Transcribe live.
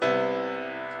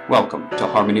Welcome to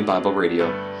Harmony Bible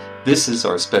Radio. This is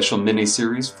our special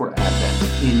mini-series for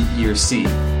Advent in Year C.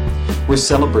 We're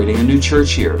celebrating a new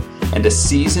church year and a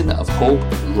season of hope,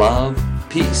 love,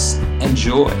 peace, and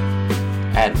joy.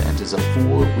 Advent is a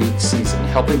 4-week season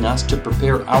helping us to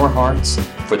prepare our hearts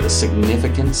for the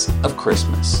significance of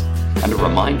Christmas and a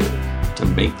reminder to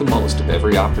make the most of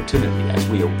every opportunity as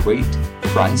we await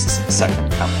Christ's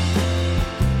second coming.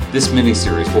 This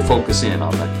mini-series will focus in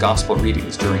on the Gospel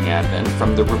readings during Advent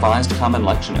from the Revised Common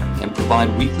Lectionary and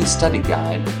provide weekly study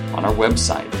guide on our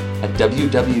website at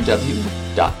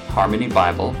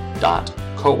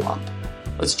www.harmonybible.coop.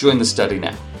 Let's join the study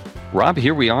now. Rob,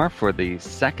 here we are for the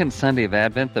second Sunday of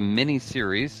Advent, the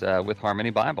mini-series with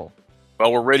Harmony Bible.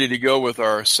 Well, we're ready to go with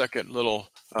our second little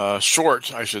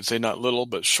short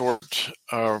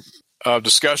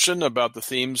discussion about the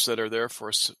themes that are there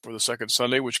for the second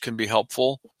Sunday, which can be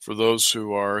helpful for those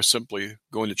who are simply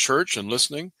going to church and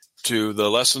listening to the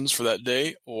lessons for that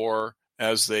day, or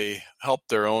as they help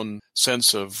their own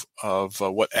sense of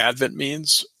what Advent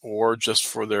means, or just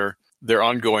for their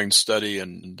ongoing study.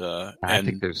 I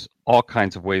think there's all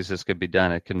kinds of ways this could be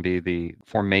done. It can be the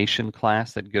formation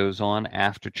class that goes on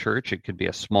after church. It could be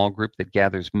a small group that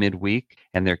gathers midweek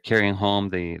and they're carrying home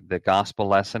the gospel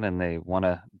lesson and they want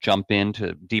to jump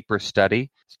into deeper study.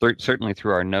 Certainly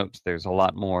through our notes, there's a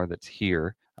lot more that's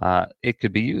here. It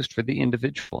could be used for the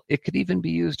individual. It could even be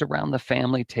used around the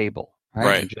family table.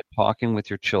 Right. And just talking with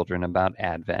your children about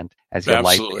Advent as you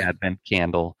light the Advent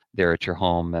candle there at your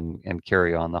home and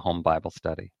carry on the home Bible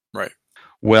study. Right.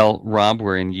 Well, Rob,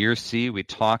 we're in Year C. We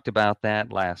talked about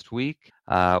that last week.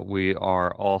 We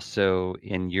are also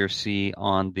in Year C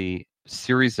on the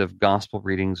series of gospel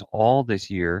readings all this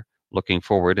year, looking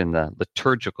forward in the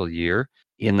liturgical year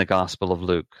in the Gospel of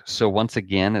Luke. So once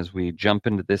again, as we jump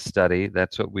into this study,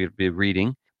 that's what we'll be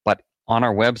reading. But on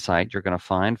our website, you're going to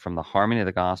find from the Harmony of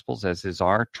the Gospels, as is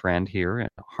our trend here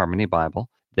at Harmony Bible,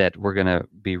 that we're going to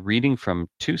be reading from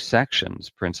two sections,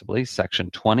 principally,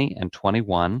 section 20 and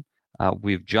 21.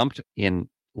 We've jumped in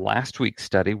last week's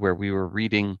study where we were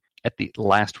reading at the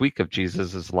last week of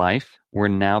Jesus' life. We're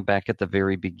now back at the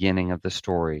very beginning of the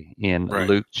story in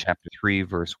Luke chapter 3,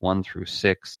 verse 1 through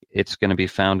 6. It's going to be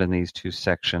found in these two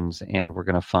sections, and we're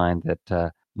going to find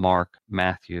that Mark,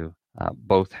 Matthew,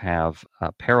 both have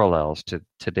parallels to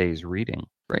today's reading.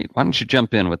 Great. Why don't you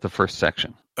jump in with the first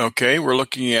section? Okay, we're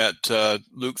looking at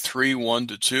Luke 3,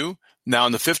 1-2. Now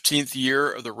in the 15th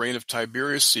year of the reign of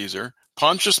Tiberius Caesar,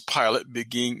 Pontius Pilate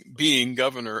being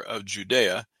governor of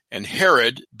Judea, and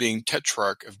Herod being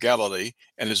tetrarch of Galilee,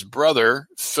 and his brother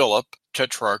Philip,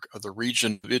 tetrarch of the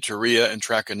region of Iturea and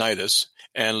Trachonitis,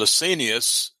 and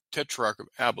Lysanias, tetrarch of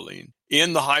Abilene,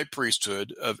 in the high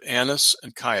priesthood of Annas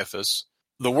and Caiaphas,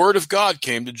 the word of God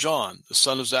came to John, the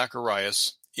son of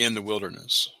Zacharias, in the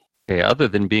wilderness. Okay, other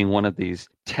than being one of these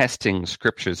testing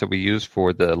scriptures that we use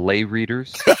for the lay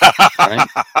readers, right?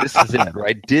 This is it,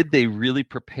 right? Did they really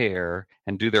prepare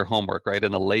and do their homework, right?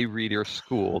 In a lay reader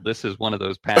school, this is one of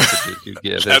those passages you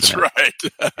give, That's isn't it? right.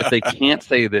 If they can't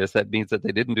say this, that means that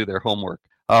they didn't do their homework.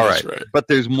 All right. But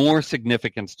there's more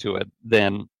significance to it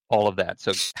than all of that.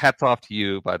 So hats off to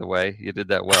you, by the way. You did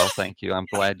that well. Thank you. I'm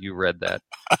glad you read that.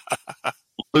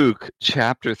 Luke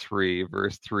chapter 3,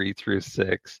 verse 3 through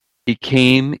 6. He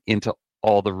came into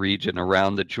all the region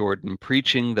around the Jordan,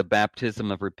 preaching the baptism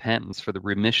of repentance for the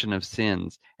remission of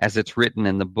sins, as it's written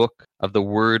in the book of the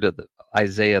word of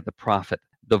Isaiah the prophet,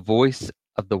 the voice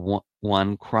of the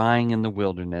one crying in the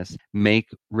wilderness, make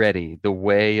ready the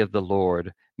way of the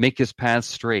Lord, make his paths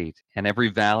straight, and every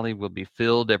valley will be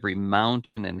filled, every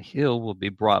mountain and hill will be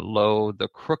brought low, the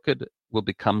crooked will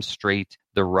become straight,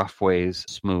 the rough ways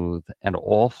smooth, and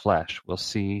all flesh will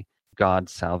see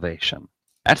God's salvation.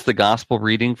 That's the gospel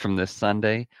reading from this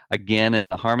Sunday. Again, in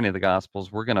the Harmony of the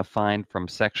Gospels, we're going to find from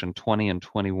section 20 and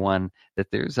 21 that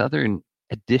there's other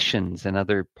additions and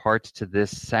other parts to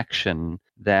this section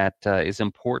that is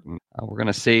important. We're going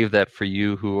to save that for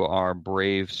you who are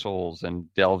brave souls and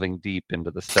delving deep into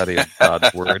the study of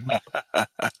God's Word.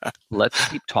 Let's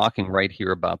keep talking right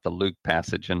here about the Luke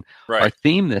passage. And our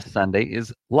theme this Sunday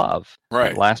is love.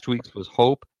 Right. Last week's was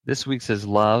hope. This week's is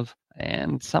love.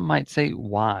 And some might say,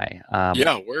 why?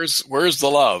 Where's the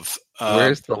love?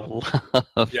 Where's the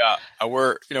love?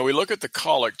 We look at the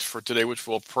collect for today, which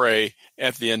we'll pray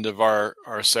at the end of our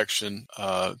section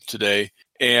today,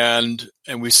 and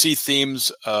we see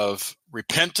themes of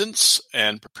repentance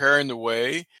and preparing the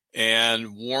way,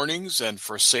 and warnings and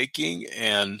forsaking,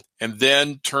 and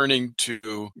then turning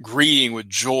to greeting with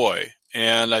joy.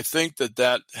 And I think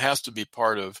that has to be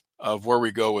part of where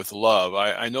we go with love.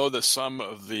 I know that some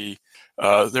of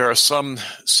there are some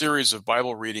series of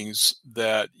Bible readings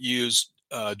that use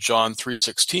John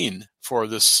 3:16 for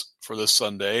this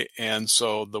Sunday, and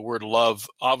so the word love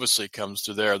obviously comes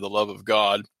to there, the love of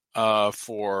God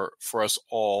for us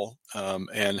all,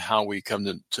 and how we come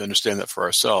to understand that for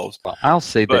ourselves. Well, I'll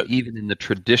say that even in the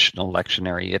traditional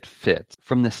lectionary, it fits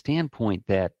from the standpoint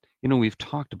that, we've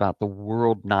talked about the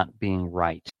world not being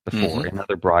right before in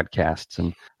other broadcasts,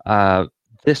 and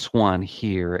this one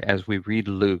here, as we read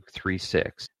Luke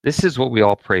 3:6, this is what we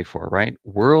all pray for, right?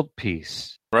 World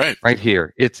peace. Right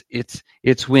here. It's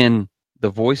when the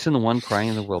voice in the one crying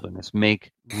in the wilderness,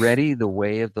 make ready the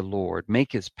way of the Lord,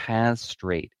 make his paths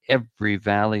straight, every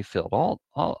valley filled, all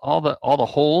the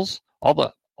holes, all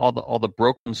the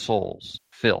broken souls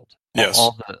filled. Yes.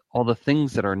 All the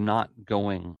things that are not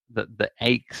going, the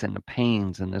aches and the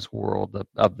pains in this world,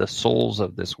 of the souls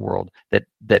of this world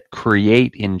that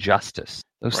create injustice.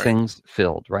 Those things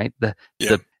filled, right? The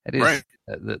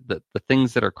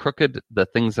things that are crooked, the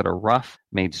things that are rough,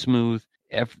 made smooth.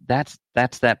 That's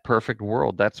that perfect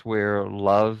world. That's where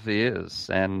love is,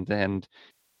 and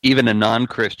even a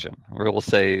non-Christian will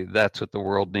say that's what the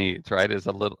world needs, right? Is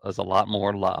a lot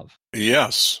more love.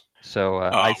 Yes. So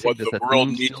I think what the world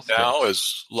needs now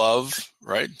is love,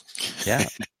 right? Yeah,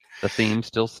 the theme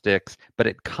still sticks, but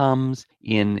it comes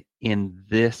in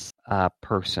this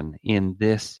person, in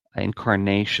this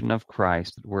incarnation of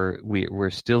Christ.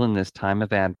 We're still in this time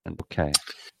of Advent. Okay.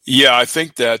 Yeah, I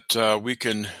think that we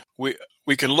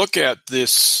can look at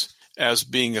this as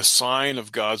being a sign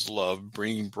of God's love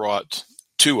being brought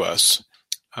to us.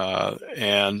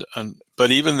 But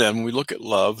even then, when we look at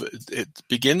love, it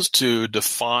begins to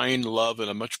define love in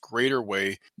a much greater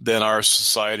way than our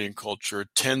society and culture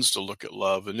tends to look at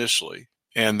love initially.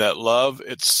 And that love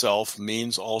itself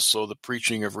means also the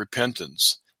preaching of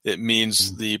repentance. It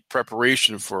means the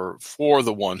preparation for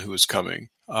the one who is coming.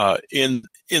 In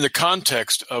the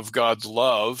context of God's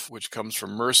love, which comes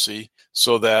from mercy,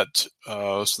 so that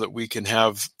we can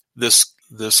have this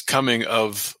coming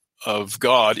of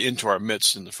God into our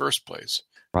midst in the first place.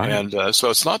 Right. And so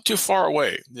it's not too far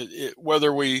away.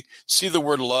 Whether we see the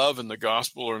word love in the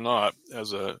gospel or not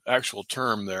as an actual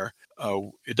term there,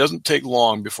 it doesn't take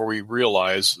long before we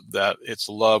realize that it's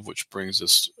love which brings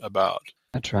this about.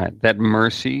 That's right. That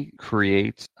mercy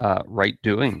creates right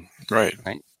doing. Right.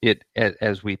 It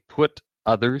as we put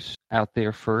others out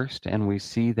there first, and we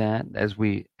see that as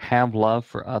we have love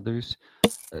for others,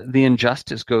 the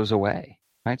injustice goes away.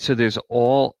 Right. So there's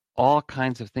all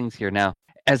kinds of things here. Now,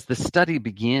 as the study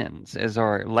begins, as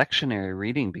our lectionary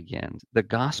reading begins, the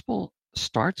gospel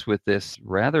starts with this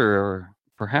rather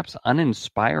perhaps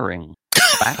uninspiring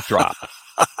backdrop.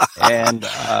 And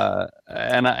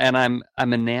I'm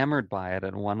enamored by it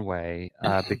in one way,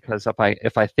 because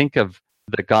if I think of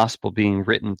the gospel being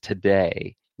written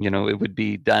today, it would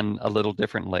be done a little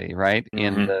differently, right?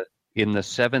 In the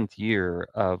seventh year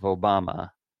of Obama,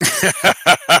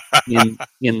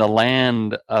 in the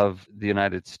land of the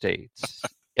United States,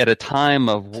 at a time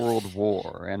of world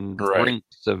war and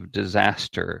brinks of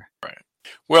disaster. Right.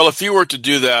 Well, if you were to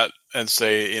do that and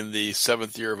say in the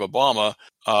seventh year of Obama,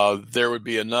 there would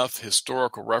be enough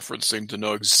historical referencing to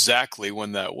know exactly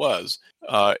when that was.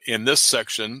 In this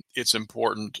section, it's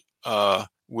important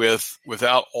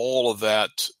without all of that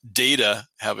data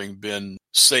having been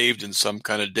saved in some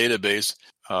kind of database.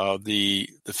 The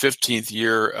 15th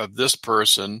year of this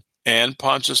person and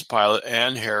Pontius Pilate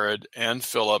and Herod and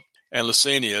Philip and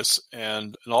Lysanias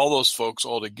and all those folks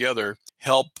all together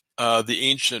help the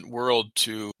ancient world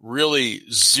to really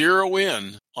zero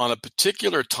in on a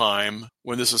particular time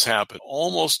when this has happened,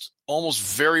 almost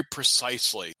very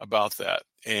precisely about that.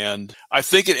 And I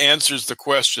think it answers the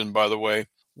question, by the way,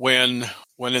 when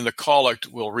in the collect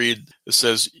we'll read, it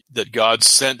says that God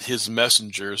sent his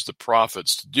messengers, the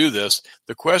prophets, to do this.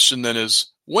 The question then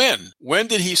is, when? When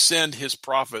did he send his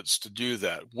prophets to do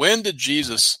that? When did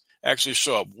Jesus actually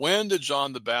show up? When did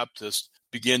John the Baptist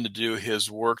begin to do his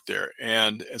work there?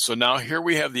 And so now here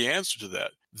we have the answer to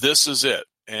that. This is it.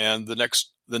 And the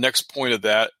next point of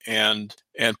that, and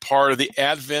part of the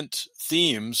Advent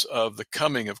themes of the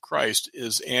coming of Christ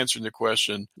is answering the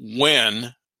question,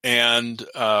 when? And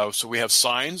so we have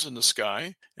signs in the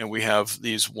sky, and we have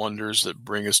these wonders that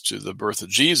bring us to the birth of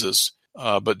Jesus.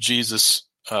 But Jesus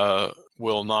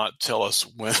will not tell us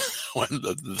when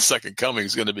the second coming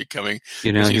is going to be coming.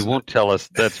 He won't tell us.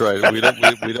 That's right. We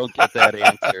don't get that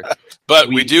answer. But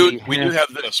we do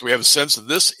have this. We have a sense that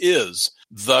this is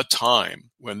the time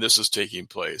when this is taking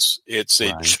place. It's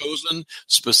a chosen,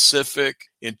 specific,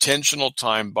 intentional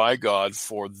time by God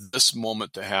for this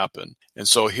moment to happen. And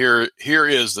so here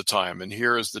is the time, and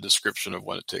here is the description of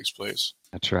when it takes place.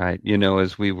 That's right.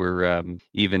 As we were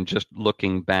even just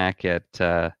looking back at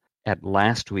at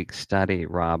last week's study,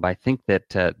 Rob, I think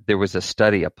that there was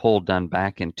a poll done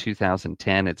back in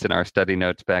 2010. It's in our study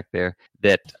notes back there,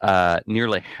 that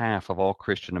nearly half of all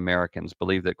Christian Americans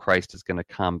believe that Christ is going to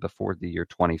come before the year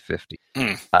 2050.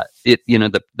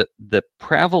 The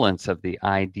prevalence of the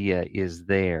idea is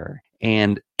there,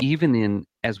 and even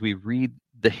as we read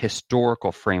the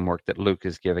historical framework that Luke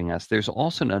is giving us, there's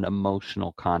also an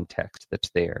emotional context that's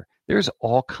there. There's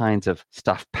all kinds of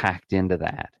stuff packed into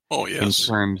that. Oh, yes. In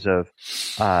terms of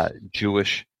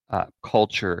Jewish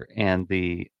culture and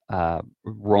the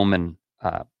Roman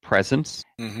presence,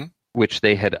 which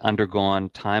they had undergone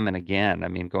time and again. I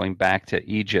mean, going back to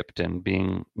Egypt and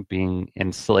being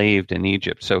enslaved in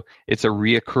Egypt. So it's a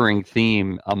reoccurring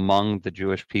theme among the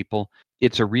Jewish people.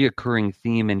 It's a reoccurring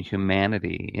theme in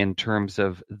humanity in terms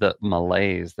of the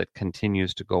malaise that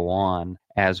continues to go on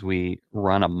as we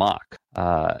run amok.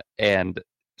 And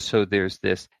so there's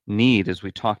this need, as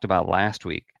we talked about last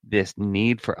week, this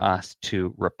need for us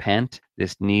to repent,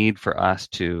 this need for us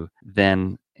to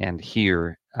then and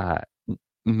here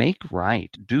make right,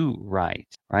 do right,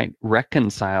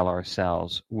 reconcile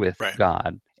ourselves with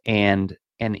God. And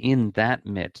in that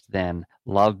midst, then,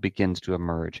 love begins to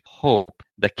emerge. Hope,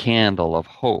 the candle of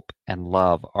hope and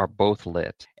love are both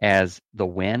lit. As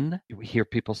we hear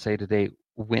people say today,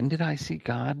 when did I see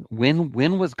God? When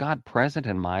was God present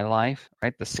in my life?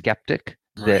 Right? The skeptic,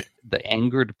 the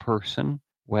angered person.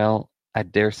 Well, I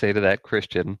dare say to that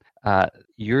Christian,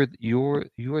 you're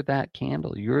that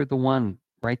candle. You're the one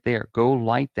right there. Go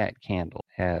light that candle,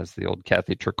 as the old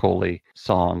Kathy Tricoli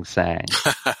song sang.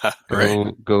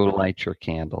 Go light your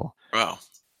candle. Wow.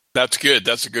 That's good.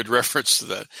 That's a good reference to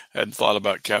that. I hadn't thought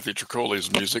about Kathy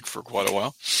Tricoli's music for quite a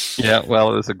while. Yeah,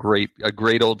 well, it was a great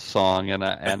old song, and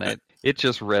it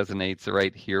just resonates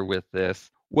right here with this.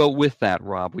 Well, with that,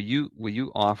 Rob, will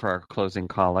you offer our closing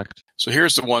collect? So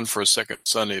here's the one for a second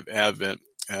Sunday of Advent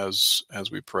as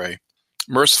we pray.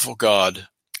 Merciful God,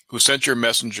 who sent your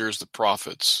messengers, the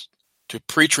prophets, to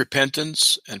preach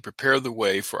repentance and prepare the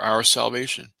way for our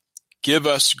salvation, give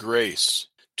us grace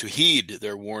to heed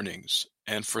their warnings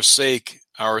and forsake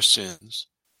our sins,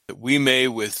 that we may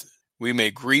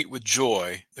greet with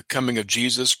joy the coming of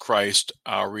Jesus Christ,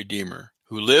 our Redeemer,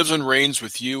 who lives and reigns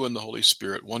with you and the Holy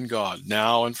Spirit, one God,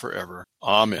 now and forever.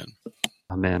 Amen.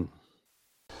 Amen.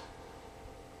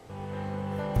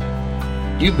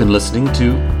 You've been listening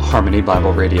to Harmony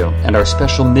Bible Radio and our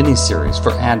special mini-series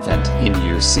for Advent in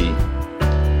Year C.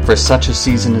 For such a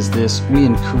season as this, we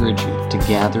encourage you to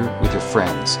gather with your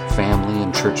friends, family,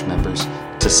 and church members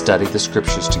to study the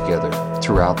Scriptures together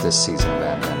throughout this season of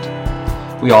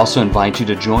Advent. We also invite you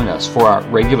to join us for our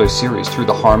regular series through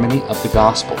the Harmony of the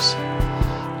Gospels.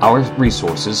 Our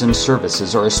resources and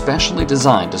services are especially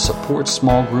designed to support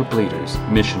small group leaders,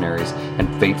 missionaries, and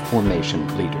faith formation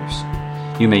leaders.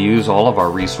 You may use all of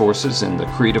our resources in the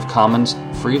Creative Commons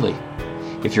freely.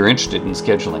 If you're interested in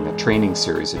scheduling a training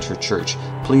series at your church,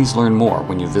 please learn more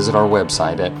when you visit our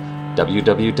website at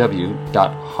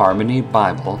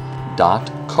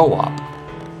www.harmonybible.coop.